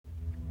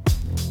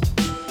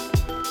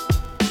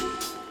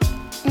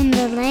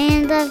the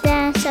land of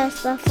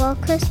dinosaurs before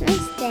Christmas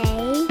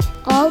Day,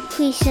 all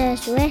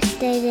creatures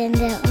rested in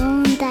their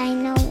own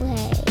dino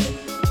way.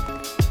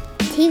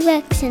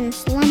 T-Rex in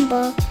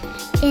slumber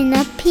in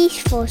a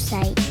peaceful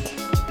sight,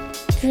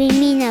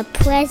 dreaming of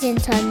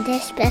presents on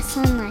this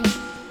special night.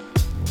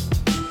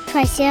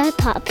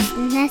 Triceratops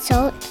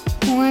nestled,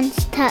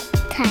 horns tucked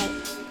tight,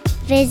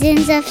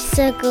 visions of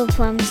circle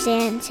from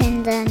sands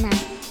in the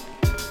night.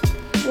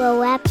 While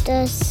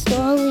raptors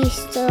slowly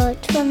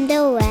stirred from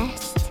their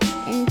rest,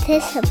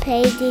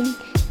 anticipating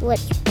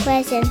which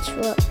presents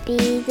would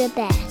be the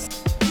best.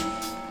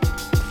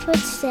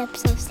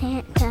 Footsteps of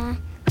Santa,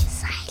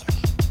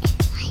 silent and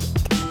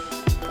light,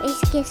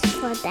 place gifts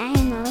for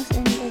dinos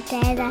in the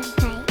dead of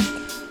night.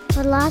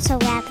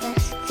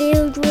 Velociraptors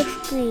filled with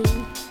glee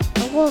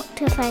awoke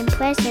to find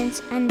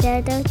presents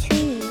under the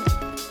tree.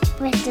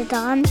 With the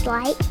dawn's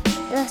light,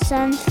 the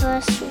sun's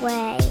first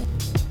ray,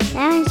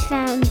 parents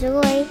found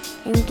joy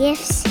in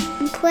gifts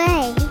and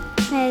play.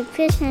 Merry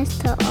Christmas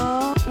to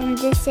all in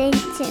this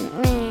ancient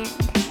land,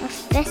 a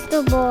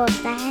festival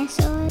of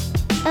dinosaurs,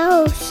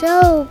 oh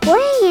so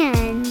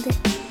grand!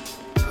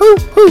 Ho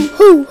ho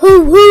ho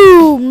ho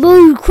ho!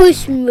 Merry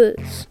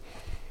Christmas!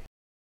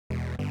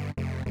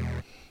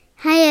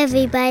 Hi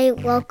everybody,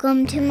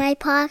 welcome to my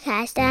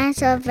podcast,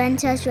 Dinosaur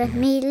Adventures with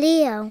me,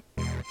 Leo.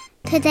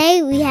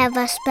 Today we have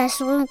a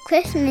special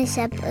Christmas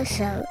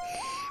episode,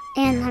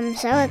 and I'm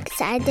so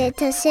excited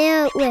to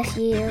share it with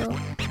you.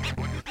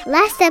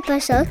 Last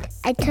episode,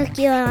 I took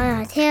you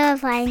on a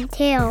terrifying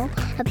tale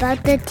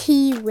about the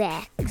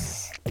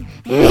T-Rex.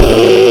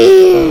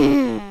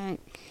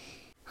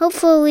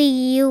 Hopefully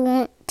you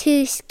weren't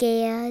too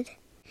scared.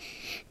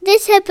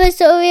 This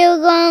episode we're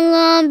going to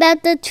learn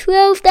about the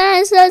 12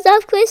 dinosaurs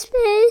of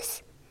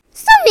Christmas.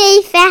 So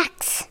many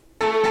facts.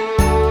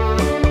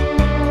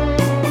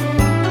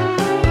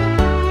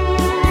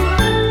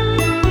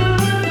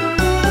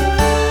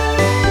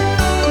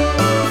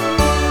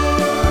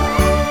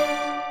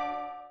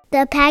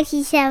 The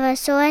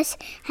Pachycerosaurus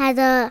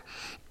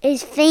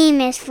is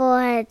famous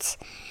for its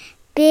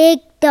big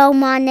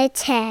dome on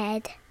its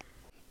head.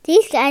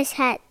 These guys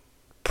had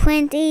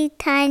plenty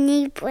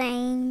tiny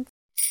brains.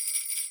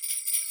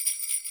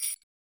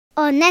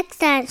 Our next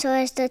dinosaur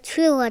is the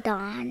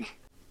Troodon.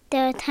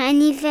 They're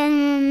tiny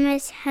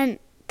venomous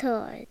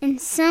hunters, and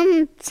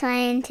some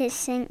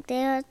scientists think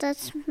they are the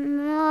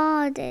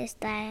smallest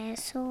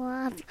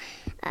dinosaur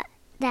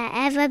that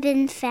ever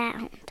been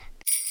found.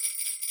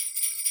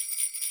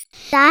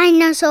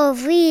 Dinosaur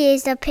 3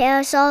 is the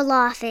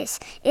Parasaurolophus.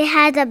 It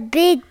had a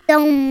big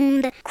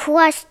domed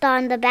crust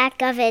on the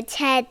back of its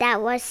head that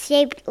was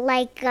shaped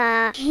like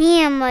a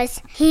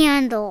hammer's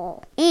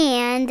handle.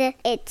 And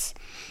it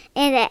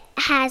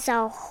has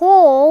a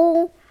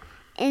hole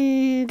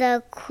in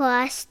the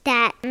crust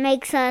that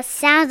makes a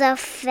sound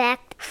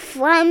effect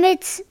from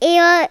its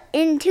air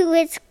into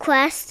its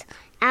crust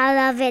out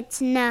of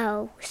its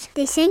nose.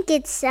 They think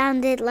it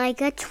sounded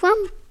like a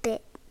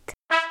trumpet.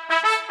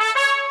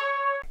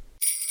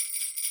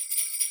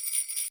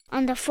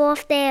 On the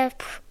 4th day of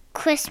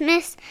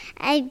Christmas,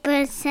 I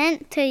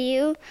present to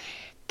you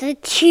the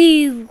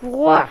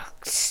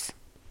T-Rex.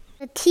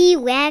 The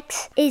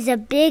T-Rex is a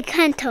big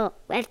hunter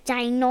with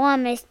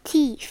ginormous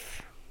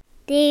teeth.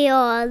 They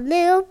are a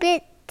little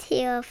bit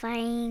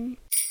terrifying.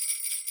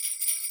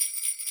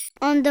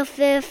 On the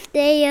 5th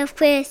day of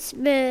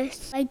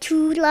Christmas, my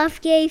true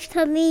love gave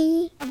to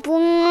me a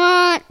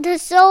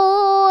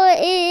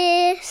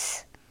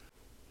Brontosaurus.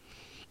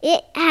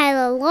 It had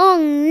a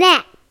long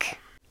neck.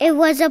 It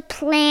was a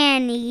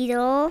plant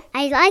eater.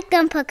 I like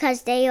them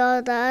because they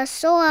are the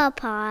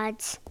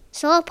sauropods.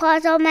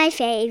 Sauropods are my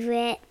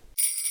favorite.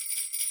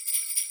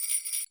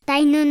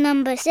 Dino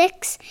number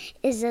 6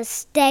 is a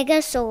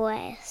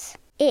Stegosaurus.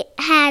 It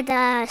had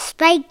a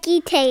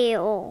spiky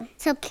tail.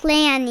 It's a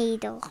plant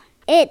eater.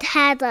 It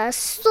had a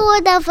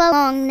sort of a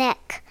long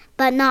neck,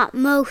 but not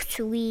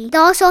mostly. It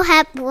also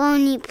had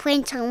bony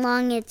points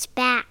along its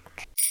back.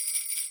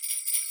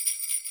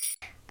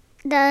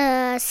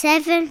 The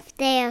 7th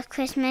day of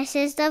Christmas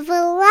is the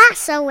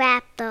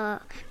Velociraptor.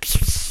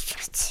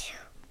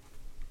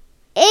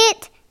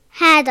 It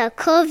had a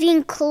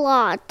curving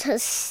claw to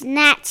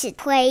snatch its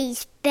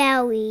prey's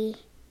belly.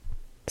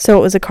 So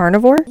it was a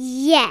carnivore?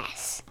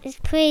 Yes. It's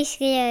pretty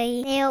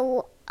scary.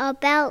 They're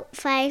about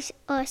 5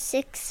 or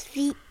 6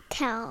 feet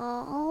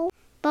tall,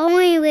 but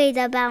only weighed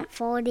about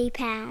 40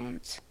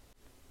 pounds.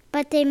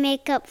 But they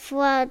make up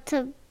for it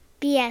to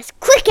be as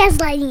quick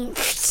as lightning.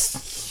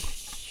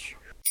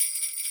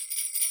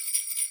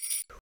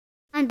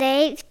 On the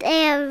 8th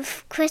day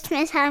of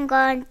Christmas, I'm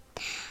going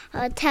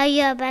to tell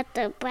you about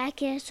the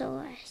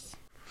Brachiosaurus.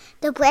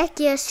 The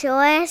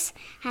Brachiosaurus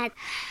had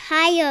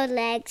higher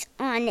legs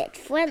on its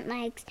front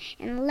legs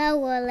and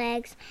lower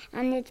legs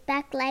on its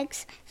back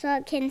legs so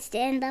it can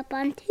stand up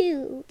on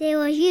two. They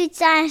were huge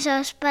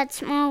dinosaurs but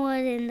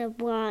smaller than the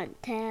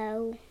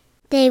Bronto.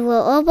 They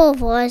were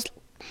herbivores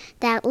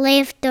that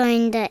lived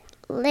during the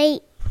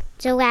late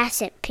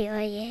Jurassic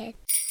period.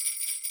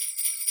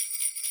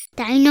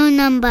 Dino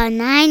number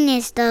 9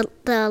 is the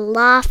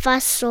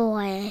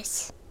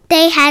Dilophosaurus.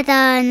 They had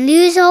an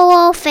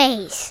unusual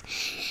face.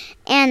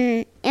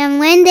 And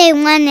when they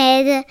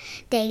wanted,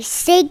 they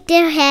shake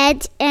their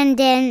heads and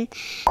then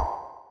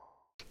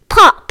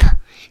pop.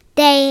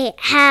 They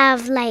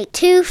have like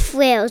 2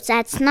 frills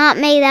that's not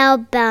made out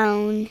of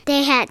bone.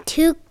 They had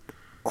 2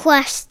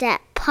 crusts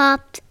that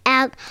popped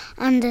out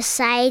on the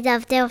side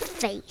of their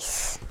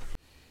face.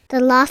 The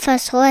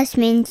Dilophosaurus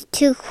means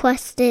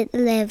 2-crusted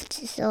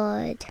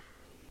lizard.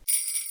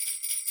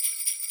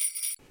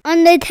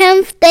 On the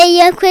 10th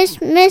day of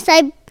Christmas,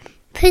 I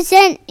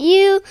present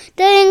you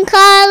the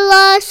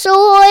Ankylosaurus.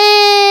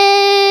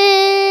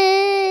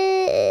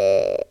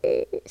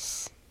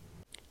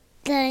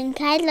 The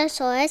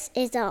Ankylosaurus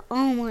is an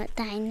armored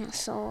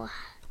dinosaur.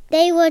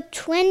 They were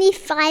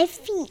 25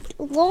 feet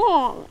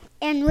long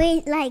and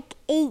weighed like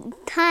 8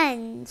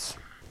 tons.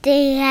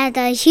 They had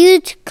a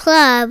huge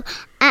club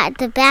at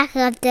the back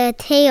of their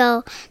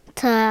tail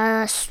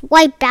to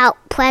swipe out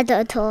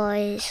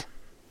predators.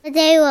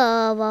 They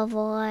were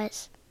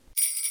herbivores.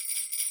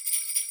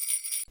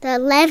 The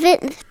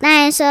 11th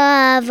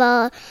dinosaur of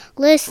our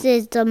list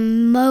is the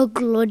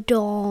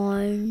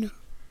Megalodon.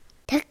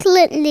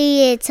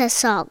 Technically, it's a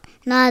shark,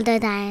 not a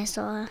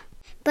dinosaur.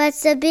 But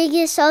it's the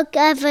biggest shark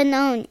ever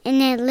known,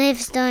 and it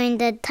lives during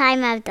the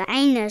time of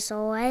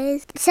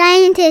dinosaurs.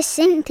 Scientists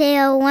think they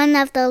are one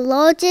of the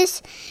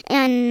largest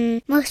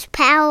and most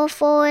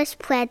powerful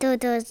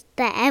predators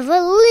that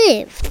ever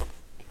lived.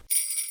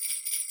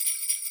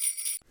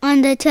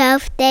 On the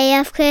 12th day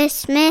of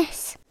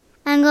Christmas,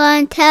 I'm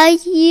going to tell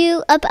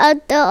you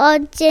about the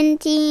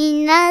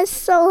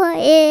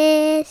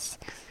Argentinosaurus.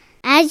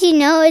 As you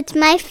know, it's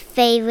my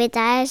favorite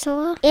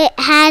dinosaur. It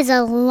has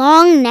a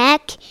long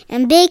neck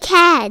and big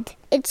head.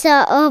 It's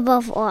a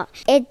herbivore.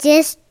 It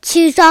just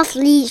chews off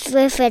leaves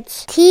with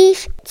its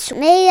teeth. It's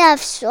made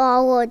of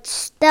solid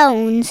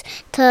stones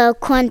to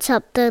crunch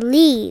up the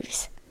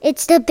leaves.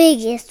 It's the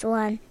biggest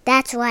one.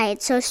 That's why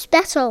it's so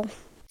special.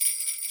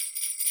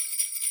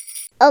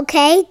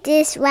 Okay,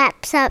 this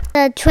wraps up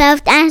the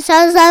 12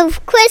 dinosaurs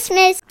of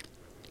Christmas.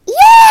 Yay!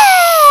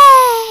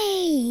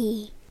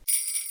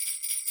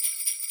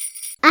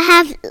 I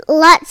have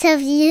lots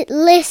of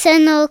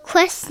listener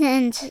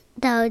questions,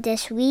 though,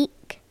 this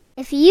week.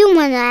 If you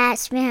want to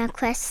ask me a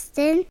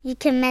question, you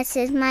can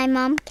message my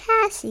mom,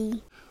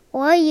 Cassie.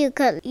 Or you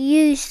could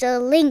use the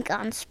link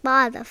on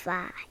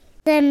Spotify.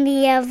 Send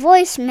me a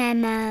voice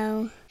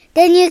memo.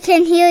 Then you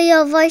can hear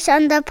your voice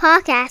on the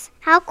podcast.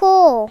 How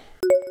cool!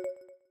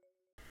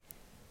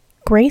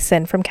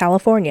 Grayson from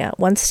California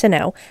wants to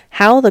know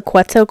how the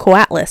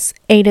Quetzalcoatlus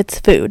ate its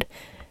food.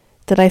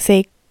 Did I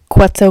say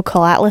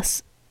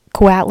Quetzalcoatlus?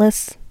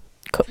 Quetzalcoatlus?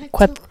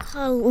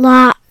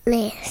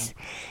 Quetzalcoatlus.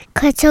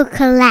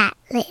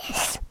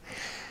 Quetzalcoatlus.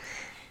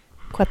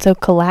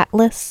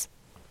 Quetzalcoatlus?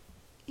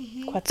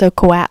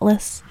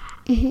 Quetzalcoatlus?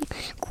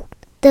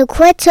 The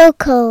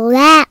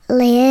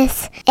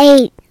Quetzalcoatlus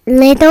ate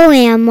little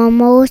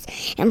animals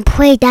and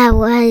prey that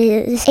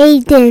was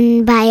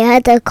eaten by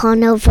other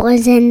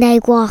carnivores and they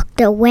walked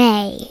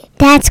away.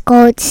 That's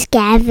called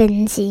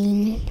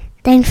scavenging.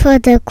 Thanks for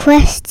the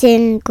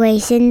question,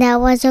 Grayson. That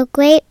was a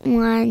great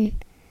one.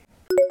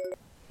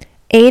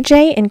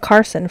 AJ and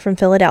Carson from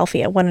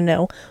Philadelphia want to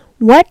know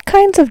what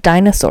kinds of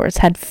dinosaurs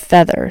had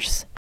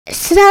feathers.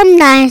 Some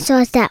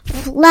dinosaurs that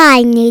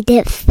fly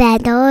needed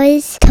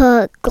feathers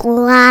to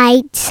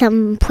glide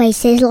some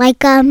places,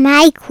 like a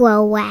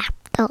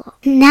microraptor.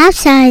 Now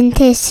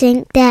scientists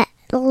think that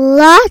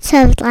lots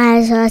of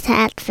dinosaurs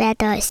had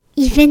feathers,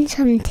 even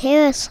some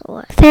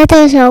pterosaurs.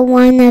 Feathers are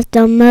one of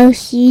the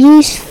most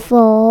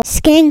useful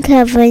skin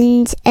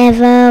coverings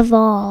ever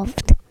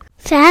evolved.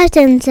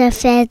 Thousands of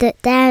feathered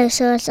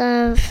dinosaurs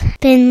have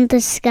been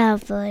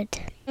discovered.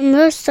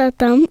 Most of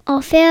them are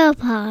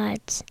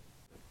theropods.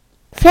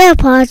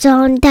 Theropods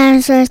are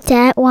dinosaurs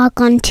that walk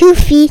on 2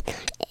 feet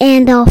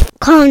and are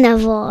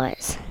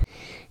carnivores.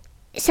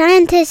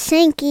 Scientists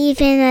think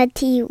even a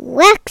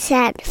T-Rex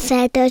had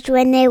feathers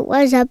when it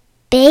was a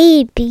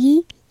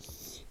baby.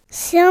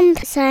 Some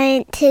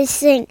scientists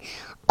think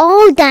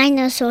all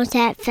dinosaurs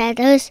had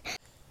feathers.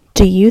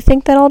 Do you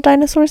think that all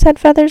dinosaurs had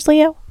feathers,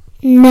 Leo?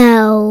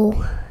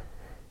 No.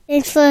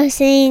 Thanks for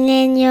saying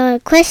in your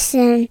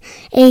question,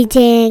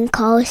 AJ and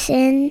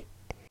Carlson.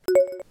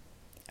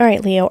 All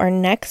right, Leo, our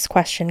next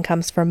question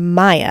comes from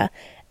Maya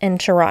in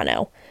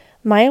Toronto.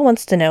 Maya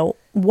wants to know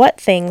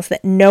what things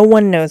that no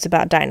one knows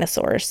about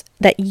dinosaurs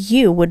that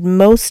you would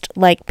most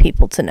like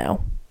people to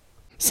know.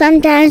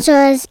 Some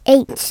dinosaurs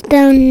ate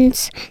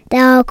stones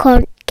that are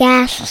called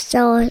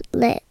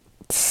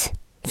gastroliths.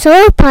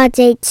 Sauropods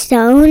ate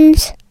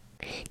stones.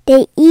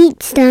 They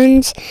eat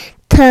stones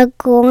to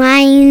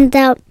grind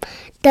up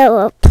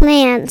the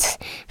plants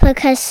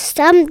because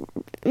some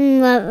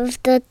of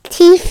the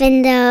teeth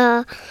in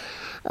the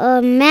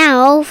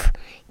mouth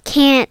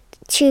can't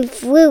chew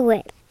through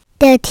it.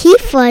 The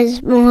teeth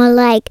was more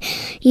like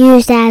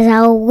used as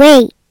a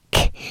weight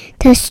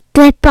to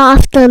strip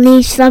off the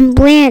leaves from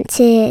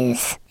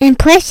branches. And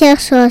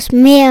plesiosaurs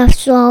made of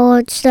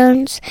solid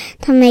stones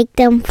to make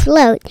them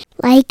float,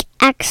 like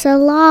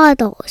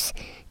axolotls.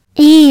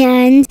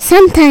 And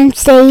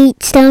sometimes they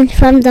eat stones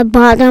from the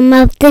bottom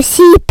of the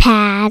sea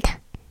pad.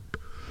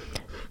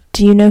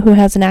 Do you know who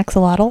has an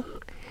axolotl?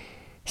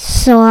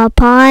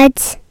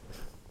 Sauropods?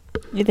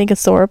 You think a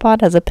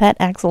sauropod has a pet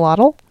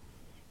axolotl?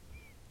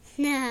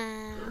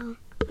 No.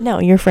 No,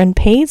 your friend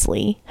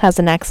Paisley has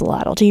an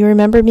axolotl. Do you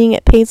remember being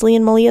at Paisley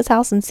and Malia's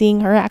house and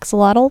seeing her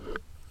axolotl?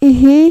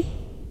 Mm-hmm.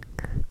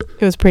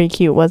 It was pretty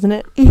cute, wasn't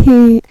it?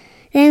 Mm-hmm.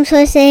 Thanks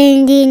for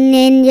sending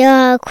in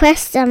your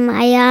question,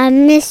 Maya. I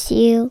miss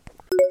you.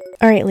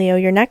 All right, Leo,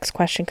 your next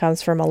question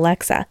comes from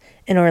Alexa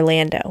in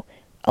Orlando.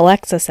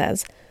 Alexa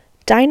says,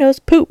 Dinos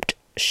pooped.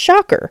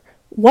 Shocker.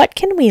 What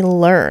can we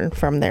learn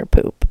from their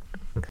poop?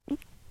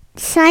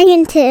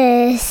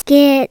 Scientists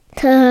get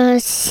to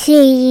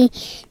see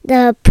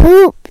the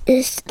poop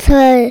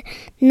to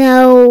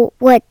know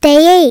what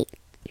they ate.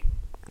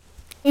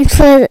 And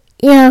for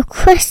your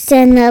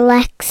question,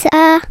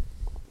 Alexa.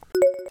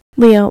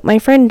 Leo, my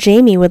friend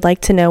Jamie would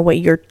like to know what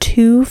your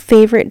 2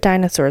 favorite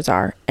dinosaurs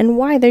are and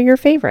why they're your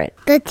favorite.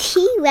 The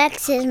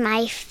T-Rex is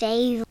my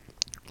favorite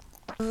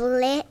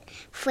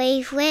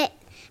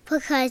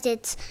because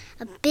it's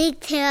a big,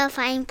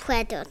 terrifying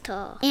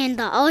predator. And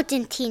the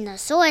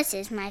Argentinosaurus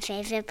is my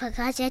favorite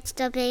because it's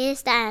the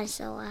biggest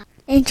dinosaur.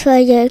 And for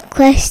your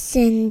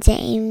question,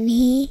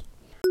 Jamie.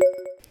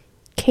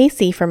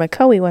 Casey from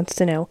Ocoee wants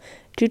to know,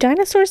 do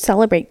dinosaurs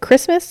celebrate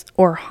Christmas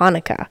or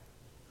Hanukkah?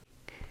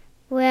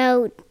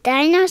 Well,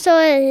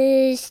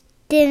 dinosaurs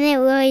didn't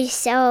really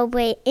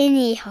celebrate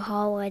any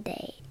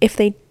holiday. If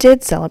they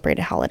did celebrate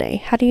a holiday,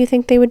 how do you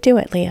think they would do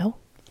it, Leo?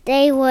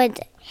 They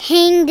would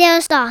hang their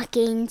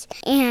stockings,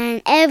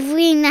 and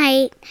every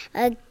night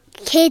a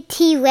kid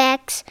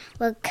T-Rex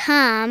would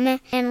come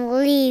and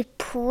leave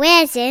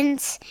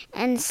presents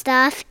and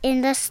stuff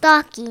in the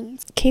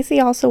stockings.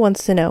 Casey also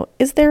wants to know,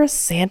 is there a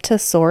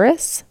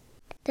Santasaurus?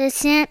 The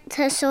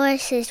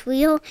Santasaurus is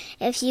real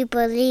if you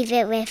believe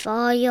it with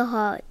all your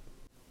heart.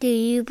 Do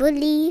you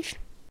believe?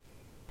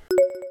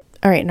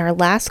 All right, and our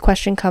last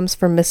question comes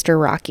from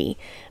Mr. Rocky.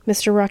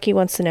 Mr. Rocky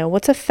wants to know,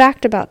 what's a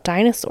fact about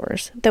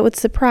dinosaurs that would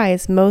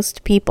surprise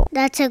most people?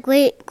 That's a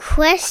great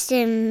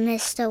question,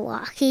 Mr.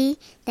 Rocky.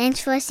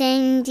 Thanks for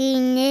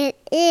sending it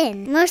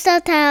in. Most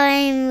of the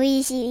time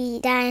we see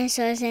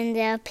dinosaurs in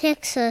their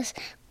pictures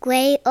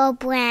gray or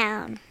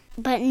brown.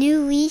 But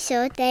new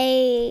research,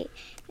 they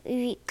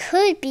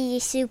could be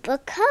super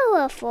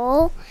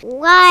colorful,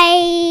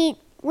 white,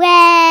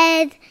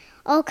 red,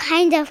 all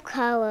kinds of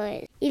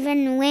colors,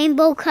 even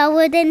rainbow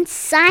colored and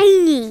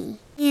shiny,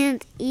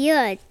 and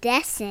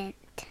iridescent.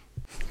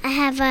 I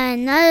have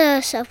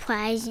another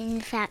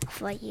surprising fact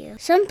for you.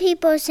 Some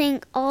people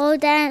think all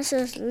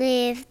dinosaurs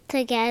live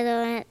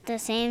together at the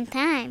same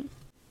time,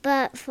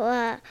 but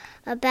for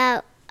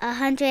about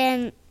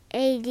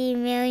 180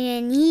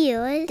 million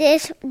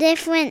years,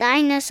 different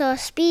dinosaur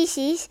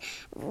species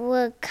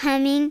were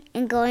coming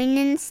and going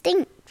in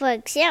extinct. For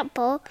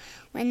example,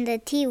 when the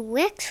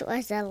T-Rex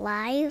was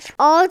alive,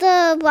 all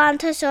the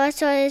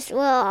brontosaurus were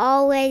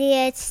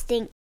already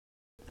extinct.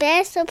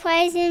 Best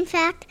surprising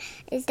fact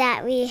is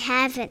that we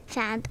haven't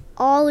found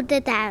all the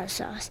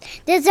dinosaurs.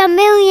 There's a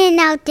million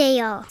out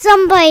there.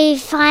 Somebody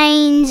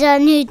finds a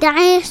new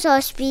dinosaur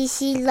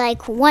species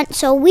like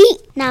once a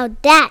week. Now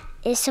that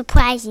is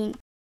surprising.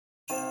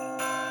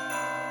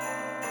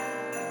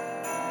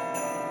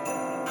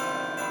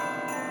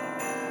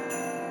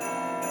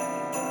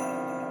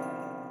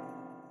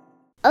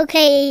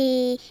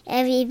 Okay,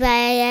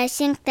 everybody, I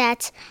think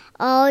that's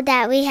all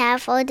that we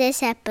have for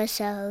this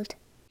episode.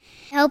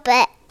 I hope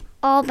that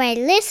all my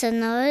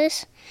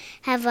listeners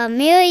have a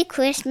Merry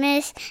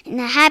Christmas and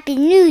a Happy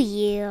New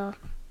Year.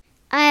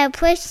 I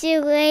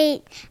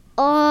appreciate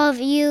all of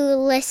you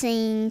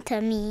listening to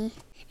me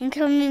and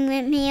coming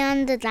with me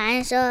on the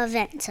dinosaur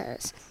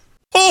adventures.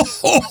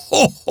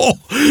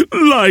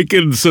 Like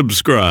and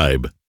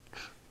subscribe.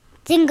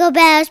 Jingle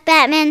bells,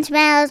 Batman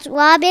smells,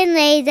 Robin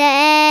laid the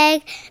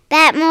egg,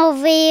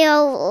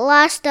 Batmobile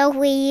lost the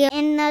wheel,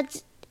 and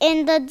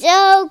the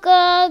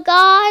Joker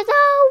got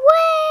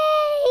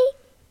away.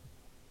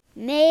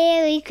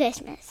 Merry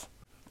Christmas.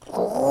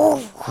 I'm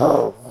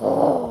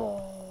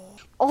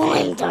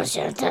the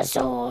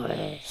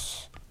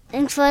Santasaurus.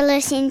 Thanks for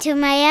listening to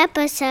my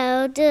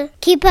episode.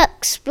 Keep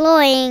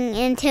exploring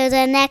until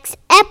the next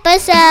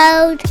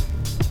episode.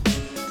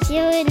 See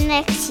you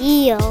next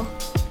year.